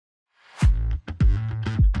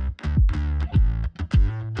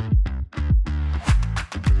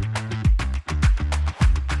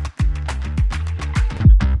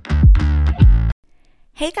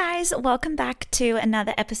Hey guys, welcome back to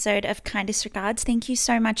another episode of Kindest Regards. Thank you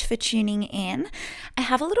so much for tuning in. I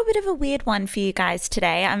have a little bit of a weird one for you guys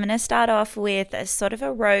today. I'm going to start off with a sort of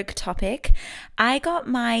a rogue topic. I got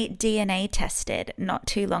my DNA tested not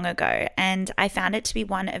too long ago, and I found it to be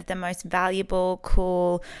one of the most valuable,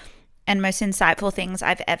 cool, and most insightful things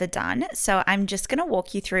I've ever done. So I'm just going to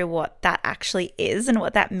walk you through what that actually is and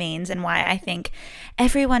what that means and why I think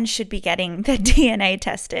everyone should be getting their DNA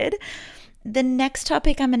tested. The next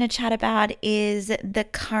topic I'm going to chat about is the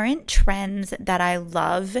current trends that I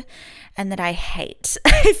love and that I hate.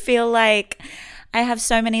 I feel like I have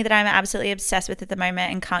so many that I'm absolutely obsessed with at the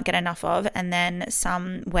moment and can't get enough of, and then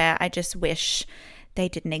some where I just wish they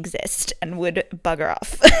didn't exist and would bugger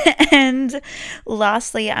off. And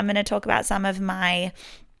lastly, I'm going to talk about some of my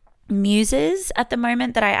muses at the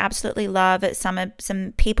moment that I absolutely love,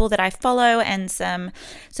 some people that I follow and some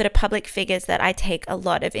sort of public figures that I take a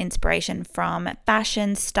lot of inspiration from,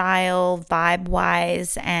 fashion, style, vibe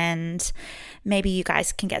wise, and maybe you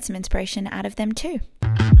guys can get some inspiration out of them too.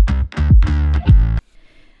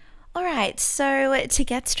 All right, so to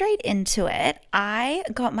get straight into it, I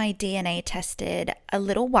got my DNA tested a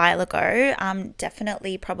little while ago,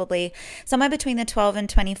 definitely probably somewhere between the 12 and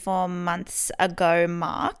 24 months ago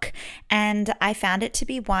mark, and I found it to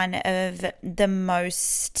be one of the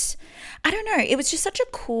most, I don't know, it was just such a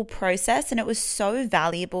cool process, and it was so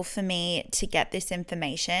valuable for me to get this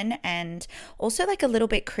information, and also like a little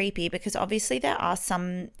bit creepy because obviously there are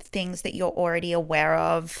some things that you're already aware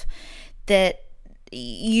of that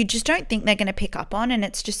you just don't think they're going to pick up on, and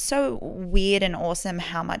it's just so weird and awesome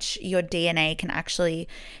how much your DNA can actually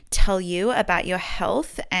tell you about your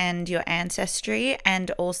health and your ancestry, and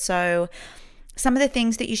also some of the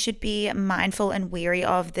things that you should be mindful and wary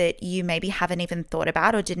of that you maybe haven't even thought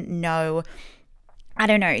about or didn't know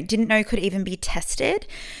could even be tested.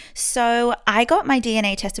 So I got my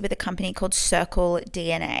DNA tested with a company called Circle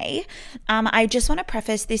DNA. I just want to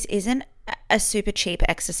preface, this isn't a super cheap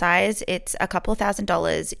exercise. It's a couple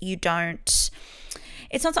 $1,000s.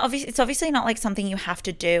 It's obviously not like something you have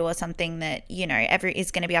to do or something that,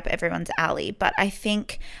 is going to be up everyone's alley. But I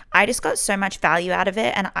think I just got so much value out of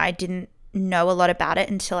it, and I didn't know a lot about it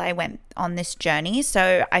until I went on this journey.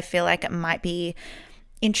 So I feel like it might be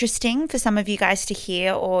interesting for some of you guys to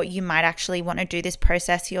hear, or you might actually want to do this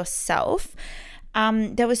process yourself.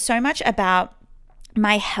 There was so much about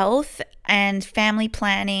my health and family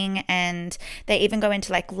planning, and they even go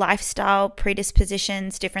into like lifestyle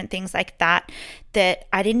predispositions, different things like that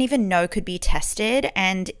I didn't even know could be tested.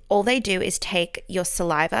 And all they do is take your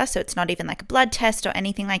saliva, so it's not even like a blood test or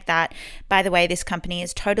anything like that. By the way, this company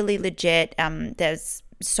is totally legit. There's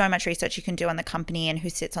so much research you can do on the company and who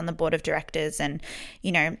sits on the board of directors, and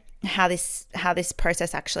how this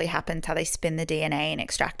process actually happens, how they spin the DNA and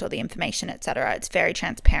extract all the information, etc. It's very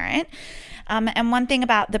transparent. And one thing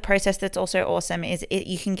about the process that's also awesome is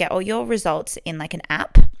you can get all your results in like an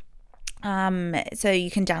app. So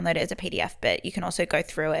you can download it as a PDF, but you can also go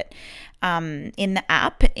through it in the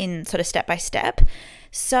app in sort of step by step.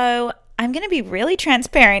 So I'm going to be really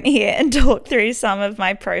transparent here and talk through some of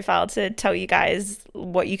my profile to tell you guys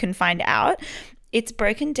what you can find out. It's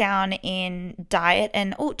broken down in diet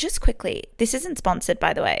and, just quickly, this isn't sponsored,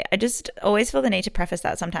 by the way. I just always feel the need to preface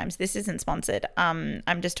that sometimes. This isn't sponsored. I'm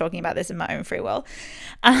just talking about this in my own free will.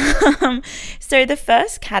 So the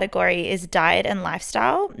first category is diet and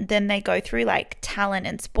lifestyle. Then they go through like talent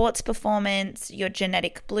and sports performance, your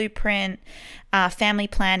genetic blueprint, family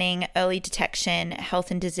planning, early detection,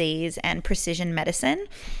 health and disease, and precision medicine.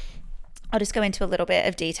 I'll just go into a little bit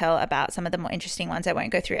of detail about some of the more interesting ones. I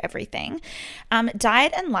won't go through everything.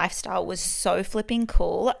 Diet and lifestyle was so flipping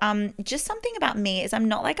cool. Just something about me is I'm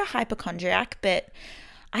not like a hypochondriac, but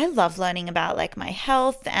I love learning about like my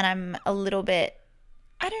health, and I'm a little bit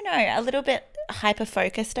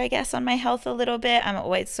hyper-focused, I guess, on my health a little bit. I'm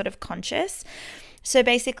always sort of conscious. So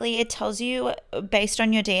basically it tells you based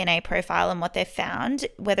on your DNA profile and what they've found,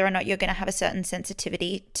 whether or not you're going to have a certain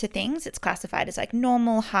sensitivity to things. It's classified as like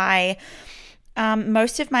normal, high.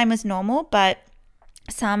 Most of mine was normal, but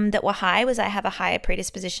some that were high was I have a higher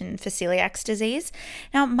predisposition for celiac disease.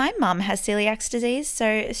 Now, my mum has celiac disease, so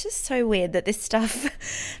it's just so weird that this stuff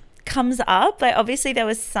comes up. Like obviously there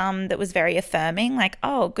was some that was very affirming, like,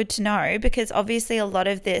 oh, good to know, because obviously a lot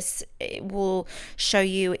of this will show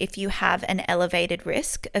you if you have an elevated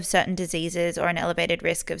risk of certain diseases or an elevated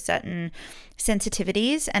risk of certain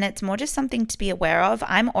sensitivities, and it's more just something to be aware of.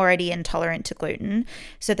 I'm already intolerant to gluten,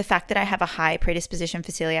 so the fact that I have a high predisposition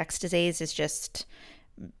for celiac disease is just,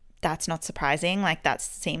 that's not surprising. Like that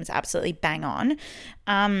seems absolutely bang on.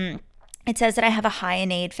 It says that I have a higher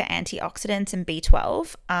need for antioxidants and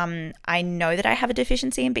B12. I know that I have a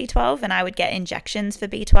deficiency in B12 and I would get injections for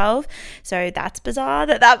B12. So that's bizarre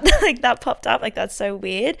that like that popped up. Like, that's so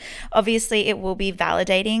weird. Obviously, it will be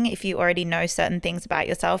validating if you already know certain things about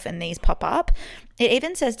yourself and these pop up. It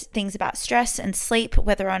even says things about stress and sleep,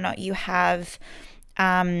 whether or not you have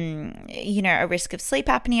a risk of sleep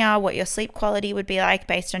apnea, what your sleep quality would be like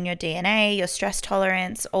based on your DNA, your stress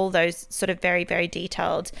tolerance, all those sort of very, very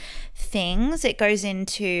detailed things. It goes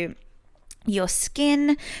into your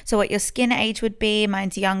skin, so what your skin age would be.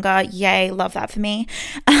 Mine's younger, yay, love that for me.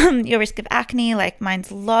 Your risk of acne, like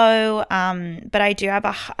mine's low, but I do have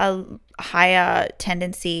a higher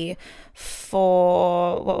tendency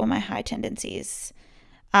for, what were my high tendencies?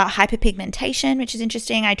 Hyperpigmentation, which is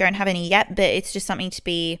interesting. I don't have any yet, but it's just something to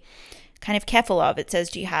be kind of careful of. It says,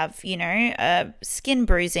 do you have, skin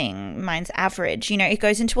bruising? Mine's average. It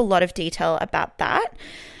goes into a lot of detail about that.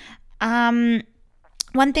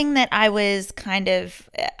 One thing that I was kind of,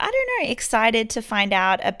 excited to find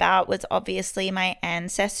out about was obviously my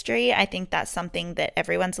ancestry. I think that's something that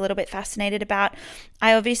everyone's a little bit fascinated about.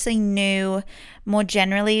 I obviously knew more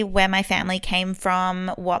generally where my family came from,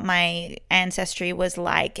 what my ancestry was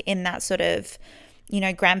like in that sort of,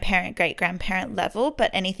 grandparent, great-grandparent level, but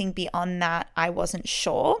anything beyond that, I wasn't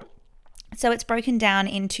sure. So it's broken down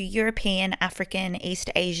into European, African, East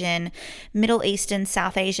Asian, Middle Eastern,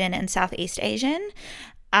 South Asian, and Southeast Asian.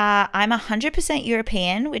 I'm 100%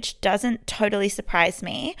 European, which doesn't totally surprise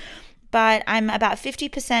me, but I'm about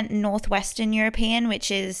 50% Northwestern European, which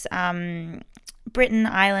is Britain,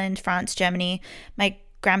 Ireland, France, Germany. My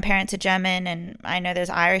grandparents are German, and I know there's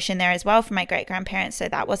Irish in there as well from my great-grandparents, so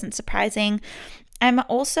that wasn't surprising. I'm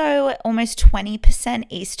also almost 20%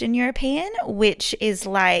 Eastern European, which is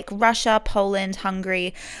like Russia, Poland,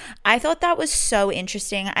 Hungary. I thought that was so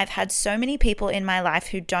interesting. I've had so many people in my life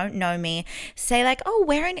who don't know me say like, oh,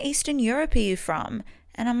 where in Eastern Europe are you from?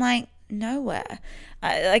 And I'm like, nowhere.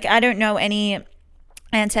 I don't know any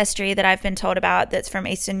ancestry that I've been told about that's from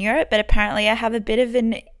Eastern Europe, but apparently I have a bit of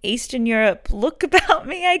an Eastern Europe look about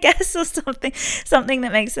me, I guess, or something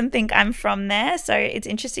that makes them think I'm from there. So it's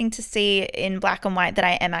interesting to see in black and white that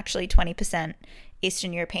I am actually 20%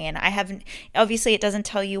 Eastern European. Obviously it doesn't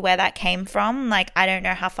tell you where that came from. Like, I don't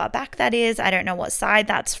know how far back that is. I don't know what side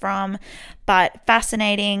that's from, but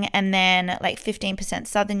fascinating. And then like 15%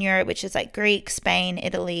 Southern Europe, which is like Greek, Spain,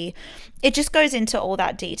 Italy. It just goes into all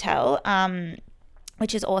that detail,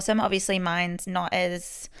 which is awesome. Obviously, mine's not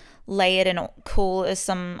as layered and cool as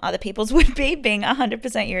some other people's would be, being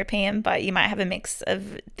 100% European, but you might have a mix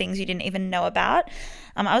of things you didn't even know about.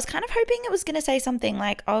 I was kind of hoping it was going to say something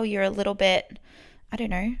like, oh, you're a little bit, I don't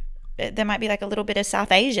know, there might be like a little bit of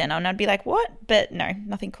South Asian, and I'd be like, what? But no,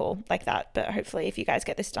 nothing cool like that. But hopefully if you guys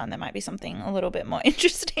get this done, there might be something a little bit more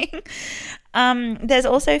interesting. There's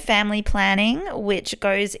also family planning, which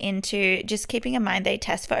goes into just keeping in mind they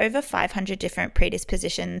test for over 500 different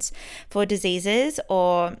predispositions for diseases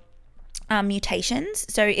or mutations.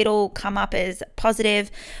 So it'll come up as positive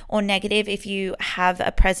or negative if you have a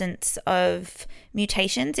presence of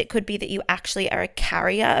mutations. It could be that you actually are a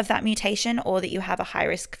carrier of that mutation or that you have a high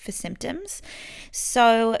risk for symptoms.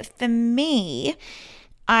 So for me,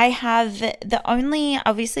 I have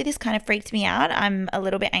obviously this kind of freaked me out. I'm a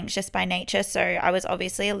little bit anxious by nature, so I was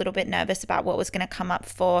obviously a little bit nervous about what was going to come up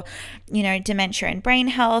for, dementia and brain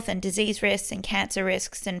health and disease risks and cancer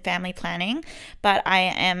risks and family planning. But I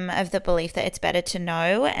am of the belief that it's better to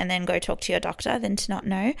know and then go talk to your doctor than to not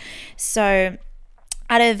know. So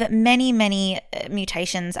out of many, many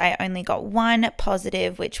mutations, I only got one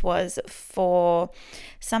positive, which was for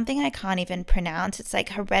something I can't even pronounce. It's like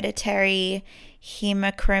hereditary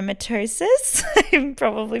hemochromatosis. I'm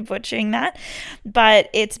probably butchering that, but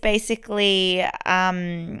it's basically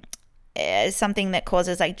something that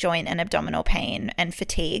causes like joint and abdominal pain and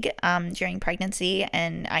fatigue during pregnancy,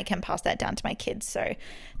 and I can pass that down to my kids. So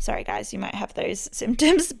sorry guys, you might have those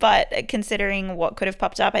symptoms, but considering what could have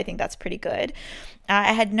popped up, I think that's pretty good.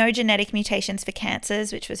 I had no genetic mutations for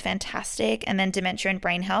cancers, which was fantastic. And then dementia and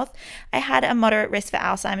brain health. I had a moderate risk for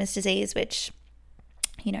Alzheimer's disease, which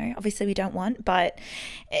obviously we don't want, but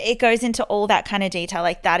it goes into all that kind of detail.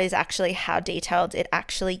 Like, that is actually how detailed it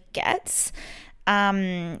actually gets.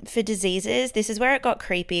 For diseases, this is where it got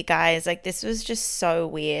creepy, guys. Like, this was just so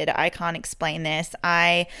weird. I can't explain this.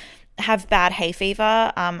 I have bad hay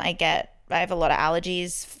fever. I have a lot of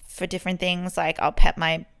allergies for different things. Like, I'll pet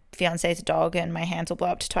my fiance's dog and my hands will blow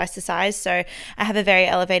up to twice the size. So I have a very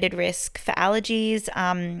elevated risk for allergies.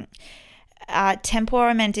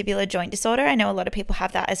 Temporomandibular joint disorder. I know a lot of people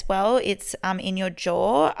have that as well. It's in your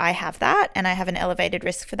jaw. I have that, and I have an elevated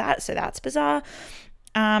risk for that. So that's bizarre.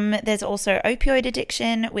 There's also opioid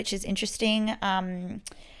addiction, which is interesting.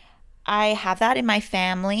 I have that in my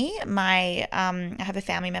family. I have a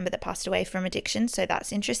family member that passed away from addiction, so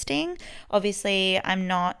that's interesting. Obviously, I'm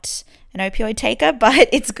not an opioid taker, but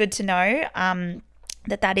it's good to know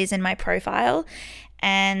that is in my profile.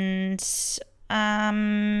 And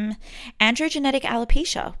androgenetic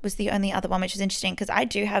alopecia was the only other one, which is interesting because I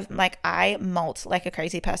do have, I molt like a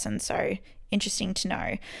crazy person, so interesting to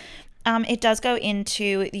know. It does go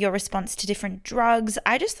into your response to different drugs.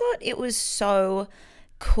 I just thought it was so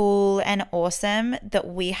cool and awesome that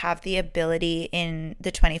we have the ability in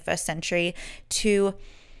the 21st century to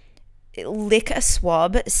lick a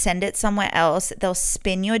swab, send it somewhere else, they'll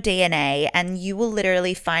spin your DNA, and you will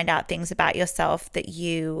literally find out things about yourself that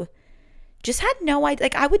you just had no idea.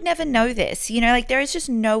 I would never know this, there is just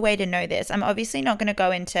no way to know this. I'm obviously not going to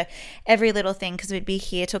go into every little thing because we'd be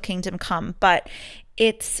here till kingdom come, but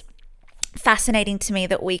it's fascinating to me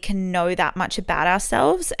that we can know that much about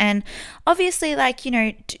ourselves. And obviously,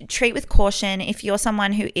 treat with caution. If you're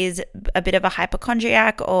someone who is a bit of a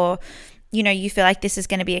hypochondriac, or you feel like this is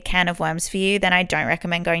going to be a can of worms for you, then I don't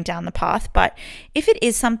recommend going down the path. But if it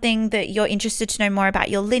is something that you're interested to know more about,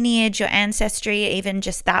 your lineage, your ancestry, even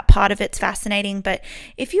just that part of it's fascinating. But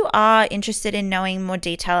if you are interested in knowing more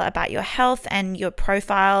detail about your health and your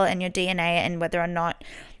profile and your DNA and whether or not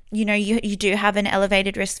you do have an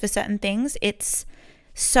elevated risk for certain things, it's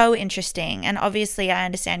so interesting. And obviously, I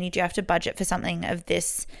understand you do have to budget for something of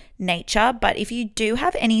this nature. But if you do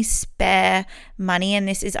have any spare money and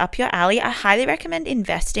this is up your alley, I highly recommend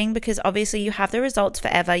investing, because obviously you have the results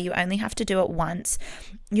forever. You only have to do it once.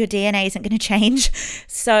 Your DNA isn't going to change.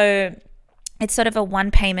 So it's sort of a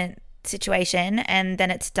one payment situation and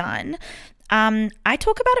then it's done. I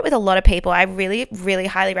talk about it with a lot of people. I really, really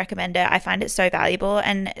highly recommend it. I find it so valuable.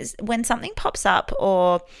 And when something pops up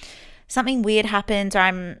or something weird happens, or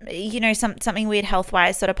I'm, something weird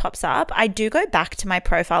health-wise sort of pops up, I do go back to my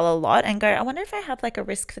profile a lot and go, I wonder if I have a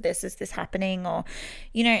risk for this. Is this happening? Or,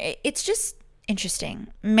 it's just interesting.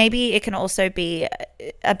 Maybe it can also be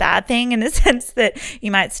a bad thing in the sense that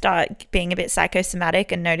you might start being a bit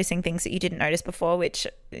psychosomatic and noticing things that you didn't notice before, which,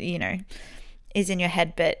 is in your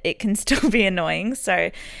head, but it can still be annoying. So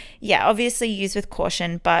yeah, obviously use with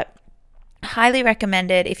caution, but highly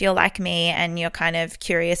recommended if you're like me and you're kind of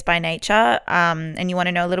curious by nature, and you want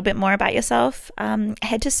to know a little bit more about yourself,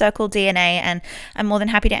 head to Circle DNA, and I'm more than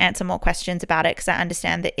happy to answer more questions about it because I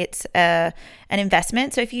understand that it's an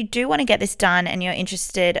investment. So if you do want to get this done and you're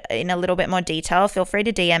interested in a little bit more detail, feel free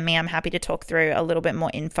to DM me. I'm happy to talk through a little bit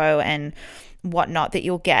more info and whatnot that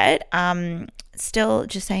you'll get. Still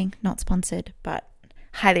just saying, not sponsored, but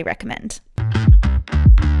highly recommend.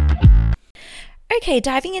 Okay,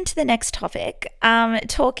 diving into the next topic,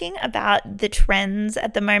 talking about the trends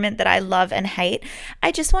at the moment that I love and hate.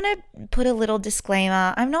 I just want to put a little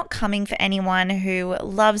disclaimer. I'm not coming for anyone who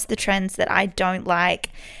loves the trends that I don't like.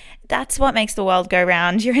 That's what makes the world go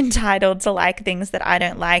round. You're entitled to like things that I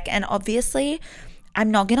don't like. And obviously, I'm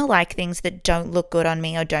not going to like things that don't look good on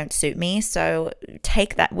me or don't suit me. So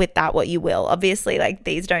take that with that what you will. Obviously,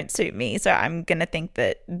 these don't suit me. So I'm going to think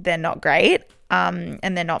that they're not great, and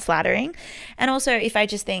they're not flattering. And also if I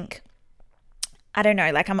just think, I don't know,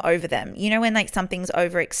 I'm over them. When something's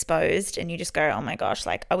overexposed and you just go, oh my gosh,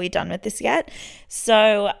 are we done with this yet?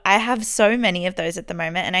 So I have so many of those at the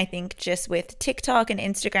moment. And I think just with TikTok and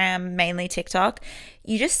Instagram, mainly TikTok,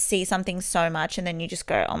 you just see something so much and then you just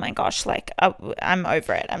go, oh my gosh, I'm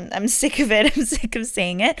over it. I'm sick of it. I'm sick of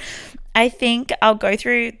seeing it. I think I'll go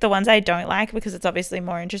through the ones I don't like because it's obviously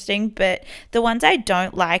more interesting, but the ones I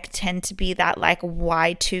don't like tend to be that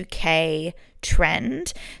Y2K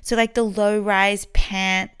trend. So the low rise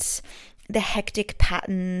pants, the hectic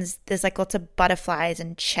patterns, there's lots of butterflies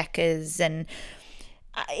and checkers, and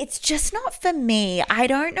it's just not for me. I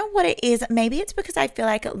don't know what it is. Maybe it's because I feel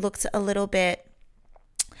like it looks a little bit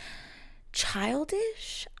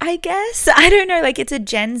childish, I guess. I don't know, it's a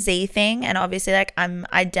Gen Z thing, and obviously I'm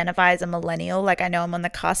identify as a millennial. I know I'm on the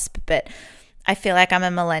cusp, but I feel like I'm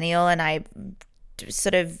a millennial and I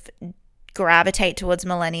sort of gravitate towards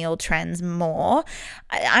millennial trends more.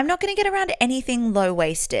 I'm not going to get around to anything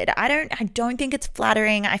low-waisted. I don't think it's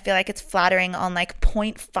flattering. I feel like it's flattering on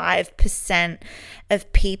 0.5%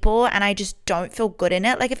 of people, and I just don't feel good in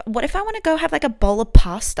it. What if I want to go have a bowl of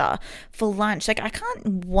pasta for lunch? I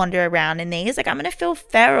can't wander around in these. I'm going to feel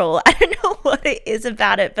feral. I don't know what it is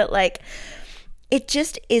about it, but it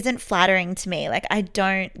just isn't flattering to me. I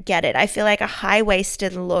don't get it. I feel like a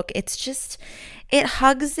high-waisted look, it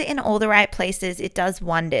hugs in all the right places. It does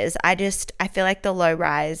wonders. I feel like the low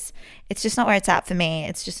rise, it's just not where it's at for me.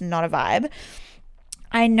 It's just not a vibe.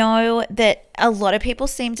 I know that a lot of people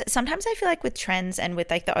seem to, sometimes I feel like with trends and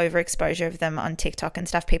with like the overexposure of them on TikTok and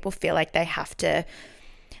stuff, people feel like they have to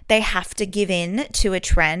give in to a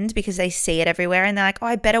trend because they see it everywhere and they're like, oh,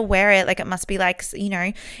 I better wear it. Like it must be like,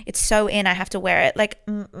 it's so in, I have to wear it. Like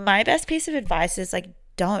my best piece of advice is like,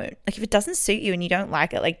 don't. Like if it doesn't suit you and you don't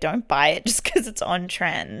like it, like don't buy it just because it's on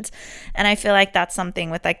trend. And I feel like that's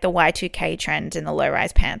something with like the Y2K trend and the low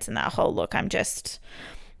rise pants and that whole look.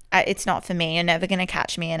 It's not for me. You're never going to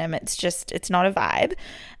catch me in them. It's not a vibe.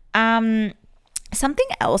 Something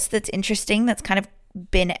else that's interesting that's kind of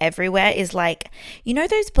been everywhere is like,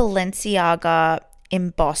 those Balenciaga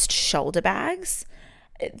embossed shoulder bags?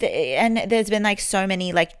 And there's been like so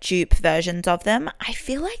many like dupe versions of them. I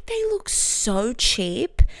feel like they look so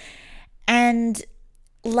cheap and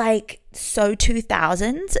like so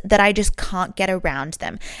 2000s that I just can't get around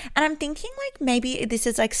them. And I'm thinking like maybe this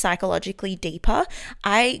is like psychologically deeper.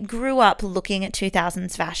 I grew up looking at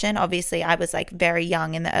 2000s fashion. Obviously I was like very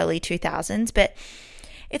young in the early 2000s, but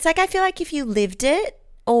it's like I feel like if you lived it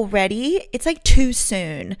already, it's like too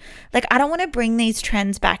soon. Like I don't want to bring these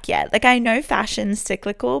trends back yet. Like I know fashion's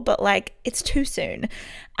cyclical, but like it's too soon.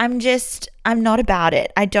 I'm not about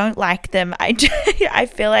it. I don't like them. I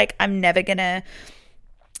feel like I'm never gonna.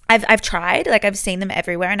 I've tried. Like I've seen them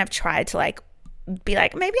everywhere, and I've tried to like be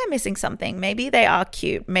like maybe I'm missing something. Maybe they are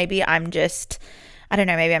cute. Maybe I don't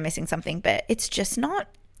know. Maybe I'm missing something, but it's just not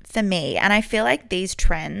for me. And I feel like these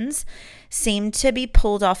trends seem to be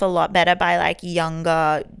pulled off a lot better by like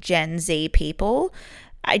younger Gen Z people.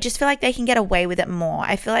 I just feel like they can get away with it more.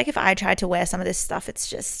 I feel like if I tried to wear some of this stuff, it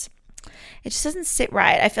just doesn't sit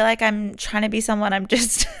right. I feel like I'm trying to be someone I'm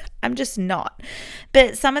just not.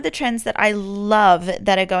 But some of the trends that I love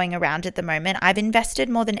that are going around at the moment, I've invested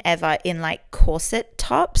more than ever in like corset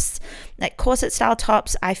tops, like corset style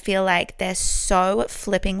tops. I feel like they're so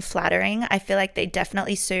flipping flattering. I feel like they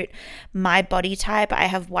definitely suit my body type. I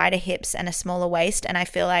have wider hips and a smaller waist, and I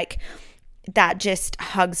feel like that just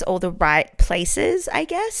hugs all the right places, I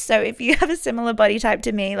guess. So if you have a similar body type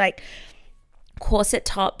to me, like corset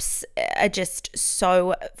tops are just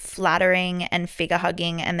so flattering and figure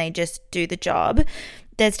hugging, and they just do the job.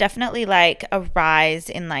 There's definitely like a rise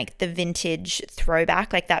in like the vintage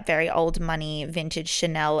throwback, like that very old money vintage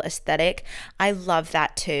Chanel aesthetic. I love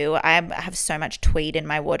that too. I have so much tweed in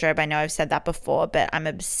my wardrobe. I know I've said that before, but I'm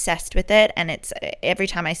obsessed with it. And it's every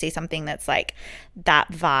time I see something that's like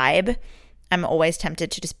that vibe, I'm always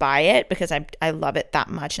tempted to just buy it because I love it that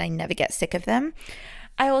much and I never get sick of them.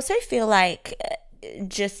 I also feel like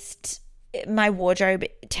just my wardrobe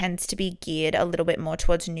tends to be geared a little bit more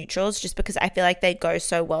towards neutrals just because I feel like they go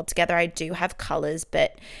so well together. I do have colors,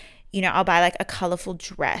 but I'll buy like a colorful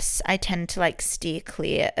dress. I tend to like steer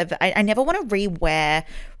clear of, I never want to re-wear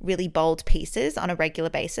really bold pieces on a regular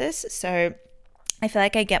basis. So I feel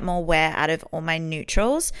like I get more wear out of all my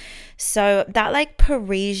neutrals. So that like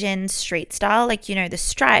Parisian street style, like, the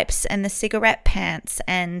stripes and the cigarette pants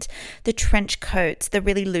and the trench coats, the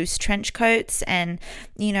really loose trench coats and,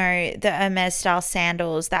 the Hermes style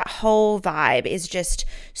sandals, that whole vibe is just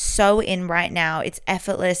so in right now. It's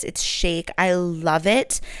effortless. It's chic. I love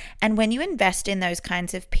it. And when you invest in those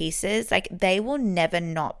kinds of pieces, like they will never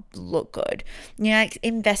not look good. Like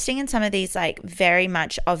investing in some of these like very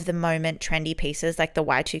much of the moment trendy pieces, like the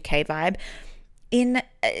Y2K vibe,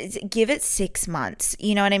 give it 6 months.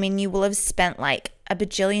 You know what I mean? You will have spent like $1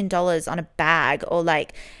 bajillion on a bag or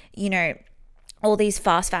like, all these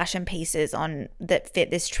fast fashion pieces on that fit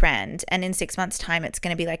this trend, and in 6 months time it's going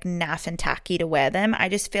to be like naff and tacky to wear them. I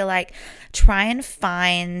just feel like try and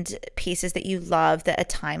find pieces that you love that are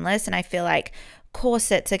timeless, and I feel like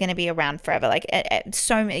corsets are going to be around forever. Like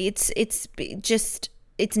so it's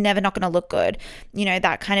never not going to look good.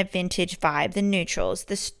 That kind of vintage vibe, the neutrals,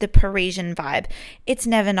 the Parisian vibe, it's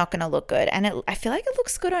never not going to look good. And I feel like it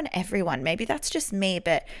looks good on everyone. Maybe that's just me,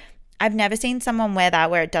 but I've never seen someone wear that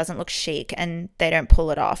where it doesn't look chic and they don't pull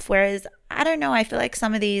it off. Whereas, I don't know, I feel like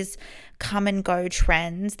some of these come and go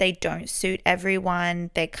trends, they don't suit everyone.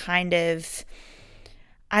 They kind of,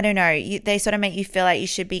 I don't know, they sort of make you feel like you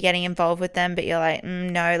should be getting involved with them, but you're like,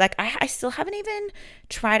 no. Like I still haven't even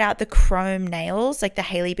tried out the chrome nails, like the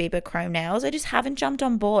Hailey Bieber chrome nails. I just haven't jumped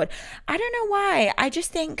on board. I don't know why. I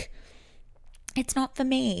just think it's not for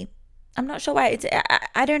me. I'm not sure why.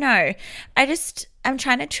 I don't know. I'm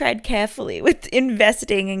trying to tread carefully with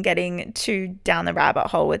investing and getting too down the rabbit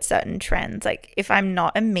hole with certain trends. Like if I'm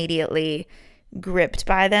not immediately gripped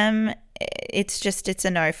by them, it's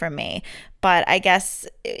a no from me. But I guess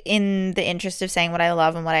in the interest of saying what I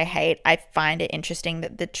love and what I hate, I find it interesting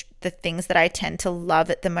that the things that I tend to love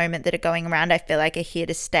at the moment that are going around, I feel like are here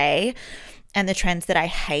to stay. And the trends that I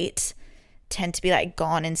hate, tend to be like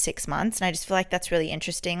gone in 6 months. And I just feel like that's really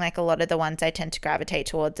interesting. Like a lot of the ones I tend to gravitate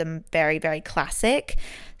towards are very, very classic.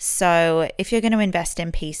 So if you're going to invest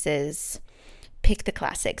in pieces, pick the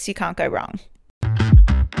classics. You can't go wrong.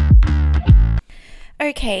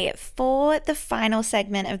 Okay, for the final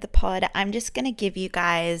segment of the pod, I'm just going to give you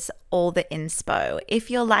guys all the inspo. If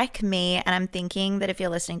you're like me, and I'm thinking that if you're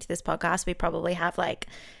listening to this podcast, we probably have like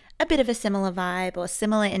a bit of a similar vibe or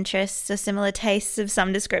similar interests or similar tastes of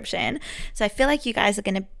some description. So I feel like you guys are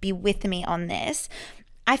going to be with me on this.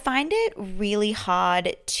 I find it really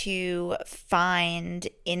hard to find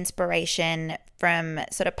inspiration from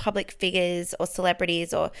sort of public figures or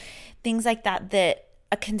celebrities or things like that that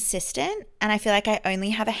are consistent, and I feel like I only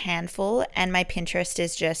have a handful, and my Pinterest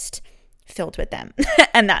is just filled with them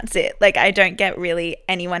and that's it. Like I don't get really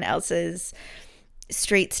anyone else's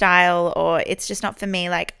street style, or it's just not for me.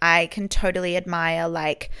 Like I can totally admire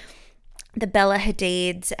like the Bella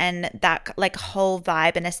Hadids and that like whole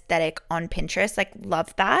vibe and aesthetic on Pinterest, like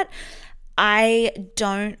love that. I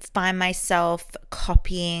don't find myself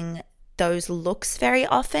copying those looks very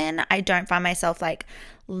often. I don't find myself like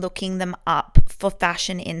looking them up for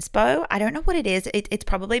fashion inspo. I don't know what it is. It's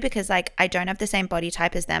probably because like I don't have the same body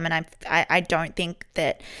type as them, and I don't think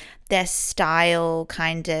that their style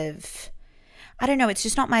kind of, I don't know, it's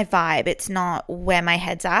just not my vibe. It's not where my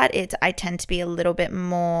head's at. I tend to be a little bit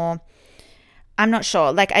more, I'm not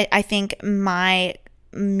sure. Like I think my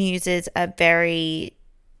muses are very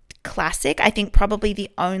classic. I think probably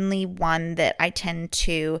the only one that I tend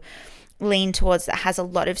to lean towards that has a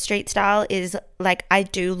lot of street style is like, I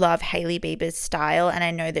do love Hailey Bieber's style, and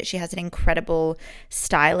I know that she has an incredible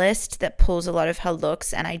stylist that pulls a lot of her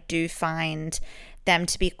looks, and I do find them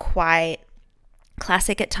to be quite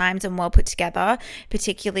classic at times and well put together.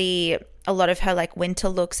 Particularly a lot of her like winter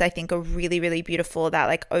looks I think are really, really beautiful. That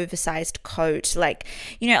like oversized coat, like,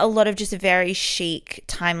 you know, a lot of just very chic,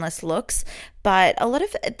 timeless looks. But a lot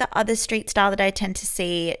of the other street style that I tend to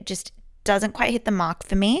see just doesn't quite hit the mark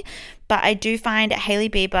for me. But I do find Hailey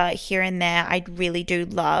Bieber here and there, I really do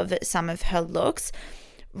love some of her looks.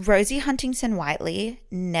 Rosie Huntington-Whiteley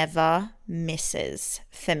never misses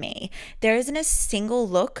for me. There isn't a single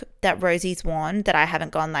look that Rosie's worn that I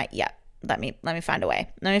haven't gone like, yeah, let me find a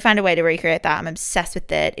way. Let me find a way to recreate that. I'm obsessed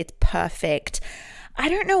with it. It's perfect. I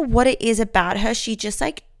don't know what it is about her. She just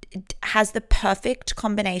like has the perfect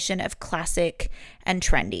combination of classic and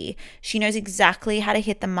trendy. She knows exactly how to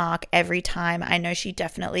hit the mark every time. I know she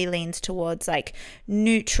definitely leans towards like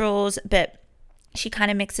neutrals, but she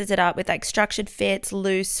kind of mixes it up with like structured fits,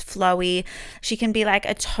 loose, flowy. She can be like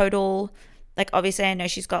a total, like obviously I know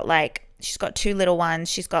she's got two little ones.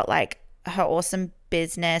 She's got like her awesome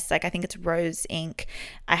business, like I think it's Rose Inc.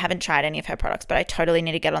 I haven't tried any of her products, but I totally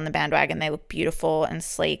need to get on the bandwagon. They look beautiful and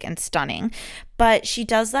sleek and stunning. But she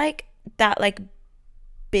does like that like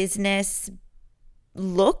business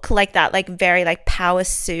look, like that like very like power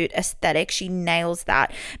suit aesthetic. She nails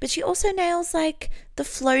that, but she also nails like the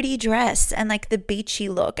floaty dress and like the beachy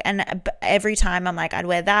look. And every time I'm like, I'd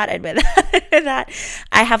wear that, I'd wear that, I'd wear that.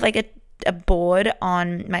 I have like a board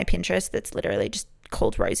on my Pinterest that's literally just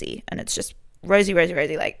called Rosie, and it's just Rosie,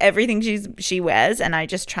 like everything she wears, and I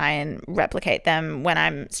just try and replicate them when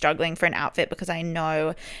I'm struggling for an outfit because I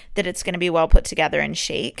know that it's going to be well put together and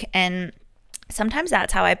chic. And sometimes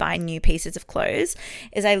that's how I buy new pieces of clothes,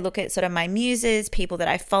 is I look at sort of my muses, people that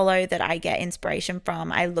I follow that I get inspiration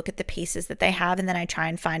from. I look at the pieces that they have, and then I try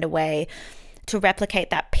and find a way to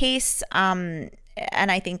replicate that piece. And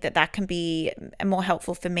I think that can be more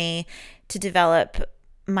helpful for me to develop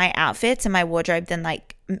my outfits and my wardrobe than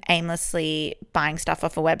like aimlessly buying stuff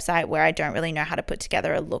off a website where I don't really know how to put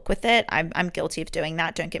together a look with it. I'm guilty of doing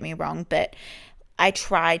that, don't get me wrong, but I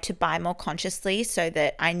try to buy more consciously so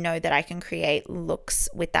that I know that I can create looks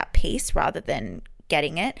with that piece rather than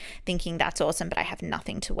getting it, thinking that's awesome, but I have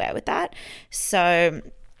nothing to wear with that. So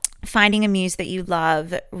finding a muse that you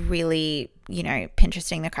love, really, you know,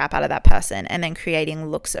 Pinteresting the crap out of that person and then creating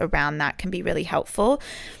looks around that can be really helpful.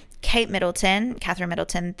 Catherine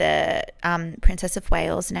Middleton, the Princess of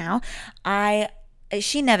Wales now,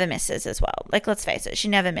 she never misses as well. Like, let's face it, she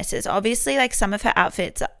never misses. Obviously, like some of her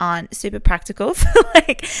outfits aren't super practical for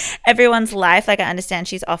like everyone's life. Like I understand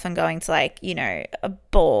she's often going to like, you know, a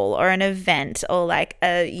ball or an event or like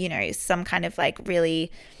a, you know, some kind of like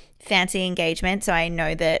really fancy engagement. So I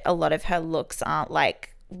know that a lot of her looks aren't like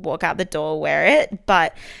walk out the door, wear it,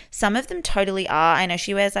 but some of them totally are. I know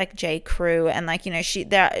she wears like J. Crew and like, you know, she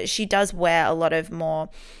does wear a lot of more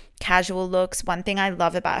casual looks. One thing I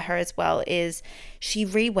love about her as well is she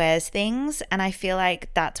rewears things, and I feel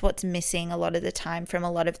like that's what's missing a lot of the time from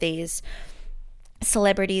a lot of these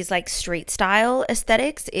celebrities like street style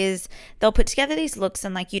aesthetics is they'll put together these looks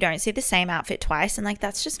and like you don't see the same outfit twice, and like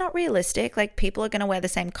that's just not realistic. Like people are going to wear the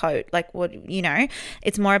same coat, like what,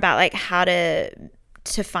 it's more about like how to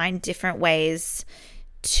find different ways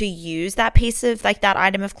to use that piece of like that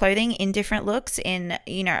item of clothing in different looks in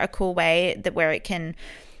a cool way that where it can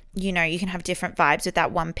you can have different vibes with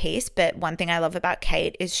that one piece. But one thing I love about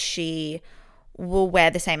Kate is she will wear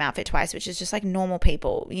the same outfit twice, which is just like normal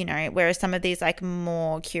people, whereas some of these like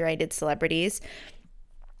more curated celebrities,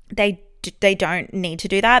 they don't need to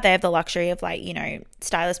do that. They have the luxury of like,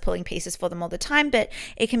 stylists pulling pieces for them all the time, but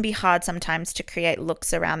it can be hard sometimes to create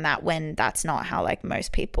looks around that when that's not how like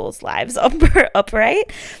most people's lives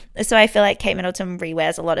operate. So I feel like Kate Middleton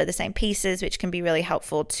rewears a lot of the same pieces, which can be really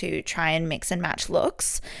helpful to try and mix and match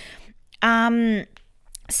looks.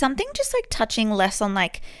 Something just like touching less on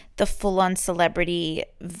like the full-on celebrity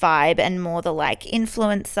vibe and more the like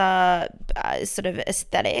influencer sort of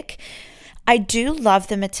aesthetic. I do love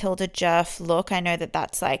the Matilda Djerf look. I know that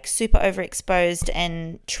that's like super overexposed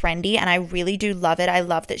and trendy, and I really do love it. I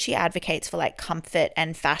love that she advocates for like comfort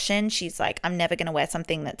and fashion. She's like, I'm never going to wear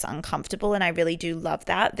something that's uncomfortable, and I really do love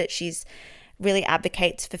that she's really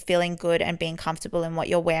advocates for feeling good and being comfortable in what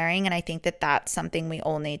you're wearing. And I think that that's something we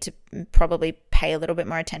all need to probably pay a little bit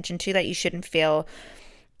more attention to, that you shouldn't feel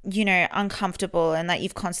uncomfortable and that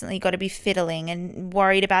you've constantly got to be fiddling and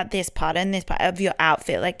worried about this part and this part of your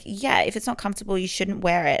outfit. Like, yeah, if it's not comfortable, you shouldn't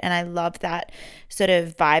wear it. And I love that sort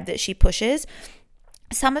of vibe that she pushes.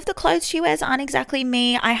 Some of the clothes she wears aren't exactly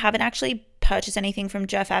me. I haven't actually purchased anything from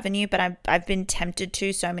Djerf Avenue, but I've been tempted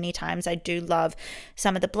to so many times. I do love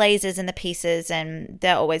some of the blazers and the pieces, and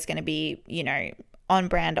they're always going to be, on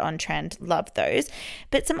brand, on trend. Love those.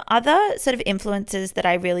 But some other sort of influences that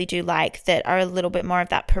I really do like that are a little bit more of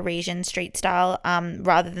that Parisian street style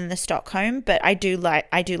rather than the Stockholm, but I do like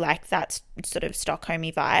that sort of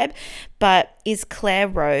Stockholmy vibe, but is Claire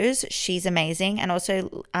Rose. She's amazing. And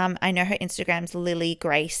also I know her Instagram's Lily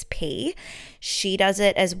Grace P. She does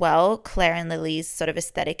it as well. Claire and Lily's sort of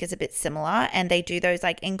aesthetic is a bit similar, and they do those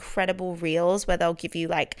like incredible reels where they'll give you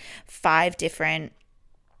like 5 different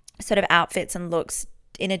sort of outfits and looks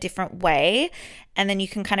in a different way, and then you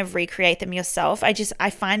can kind of recreate them yourself. I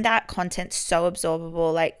find that content so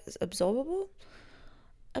absorbable. Is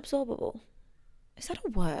that a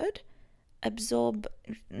word?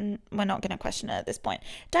 We're not going to question it at this point.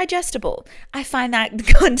 Digestible. I find that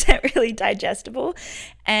content really digestible,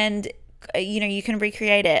 and you can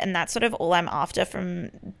recreate it. And that's sort of all I'm after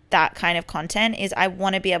from that kind of content, is I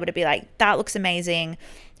want to be able to be like, that looks amazing.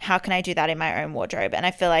 How can I do that in my own wardrobe? And I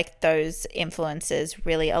feel like those influences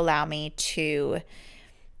really allow me to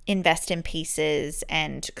invest in pieces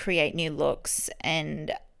and create new looks.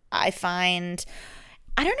 And I don't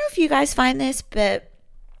know if you guys find this, but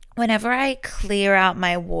whenever I clear out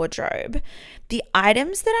my wardrobe, the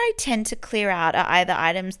items that I tend to clear out are either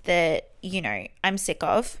items that, I'm sick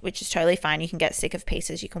of, which is totally fine. You can get sick of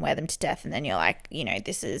pieces, you can wear them to death, and then you're like,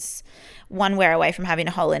 this is one wear away from having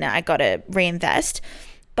a hole in it. I got to reinvest.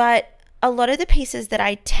 But a lot of the pieces that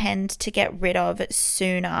I tend to get rid of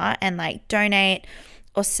sooner and like donate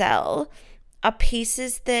or sell are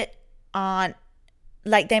pieces that aren't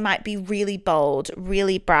like, they might be really bold,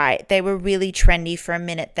 really bright. They were really trendy for a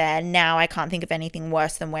minute there. Now I can't think of anything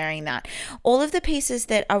worse than wearing that. All of the pieces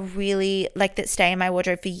that are really like that stay in my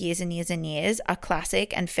wardrobe for years and years and years are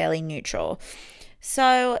classic and fairly neutral.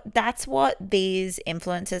 So that's what these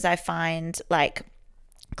influencers I find, like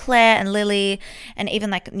Claire and Lily, and even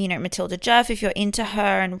like Matilda Djerf, if you're into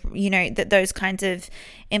her, and those kinds of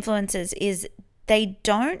influencers, is they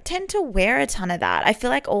don't tend to wear a ton of that. I feel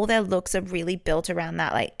like all their looks are really built around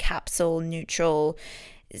that like capsule neutral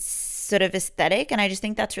sort of aesthetic, and I just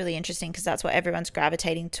think that's really interesting because that's what everyone's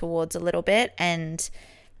gravitating towards a little bit, and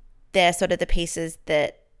they're sort of the pieces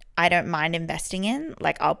that I don't mind investing in.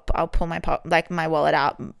 Like I'll pull my wallet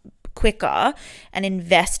out quicker and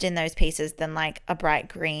invest in those pieces than like a bright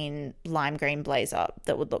green, lime green blazer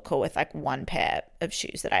that would look cool with like one pair of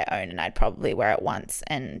shoes that I own and I'd probably wear it once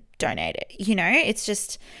and donate it. It's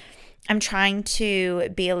just, I'm trying to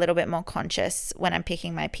be a little bit more conscious when I'm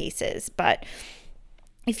picking my pieces. But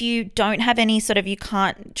if you don't have any sort of, you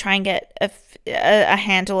can't try and get a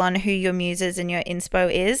handle on who your muses and your inspo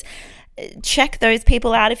is, check those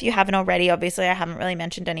people out if you haven't already. Obviously, I haven't really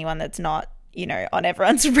mentioned anyone that's not on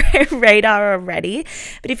everyone's radar already.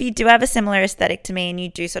 But if you do have a similar aesthetic to me and you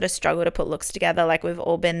do sort of struggle to put looks together, like we've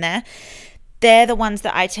all been there, they're the ones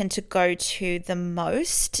that I tend to go to the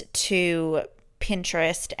most, to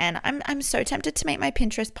Pinterest. And I'm so tempted to make my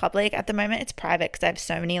Pinterest public. At the moment it's private because I have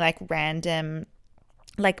so many like random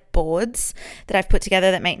like boards that I've put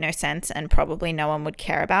together that make no sense and probably no one would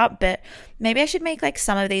care about. But maybe I should make like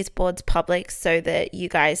some of these boards public so that you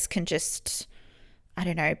guys can just, I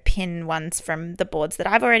don't know, pin ones from the boards that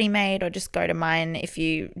I've already made, or just go to mine if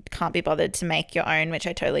you can't be bothered to make your own, which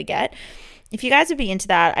I totally get. If you guys would be into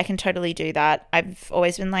that, I can totally do that. I've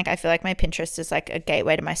always been like, I feel like my Pinterest is like a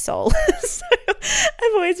gateway to my soul. So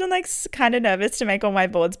I've always been like kind of nervous to make all my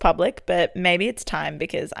boards public, but maybe it's time,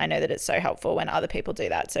 because I know that it's so helpful when other people do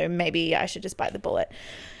that. So maybe I should just bite the bullet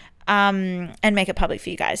and make it public for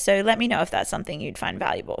you guys. So let me know if that's something you'd find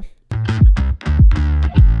valuable.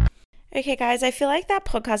 Okay, guys, I feel like that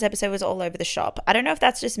podcast episode was all over the shop. I don't know if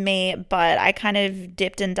that's just me, but I kind of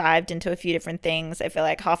dipped and dived into a few different things. I feel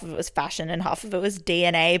like half of it was fashion and half of it was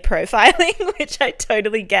DNA profiling, which I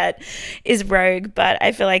totally get is rogue, but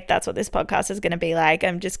I feel like that's what this podcast is going to be like.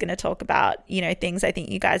 I'm just going to talk about, things I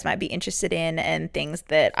think you guys might be interested in and things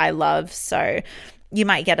that I love. So you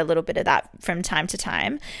might get a little bit of that from time to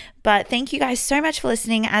time. But thank you guys so much for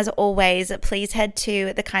listening. As always, please head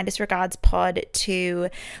to the Kindest Regards pod to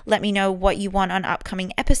let me know what you want on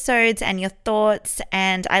upcoming episodes and your thoughts.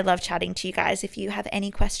 And I love chatting to you guys. If you have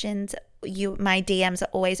any questions, my DMs are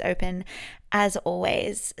always open, as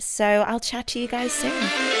always. So I'll chat to you guys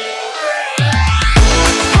soon.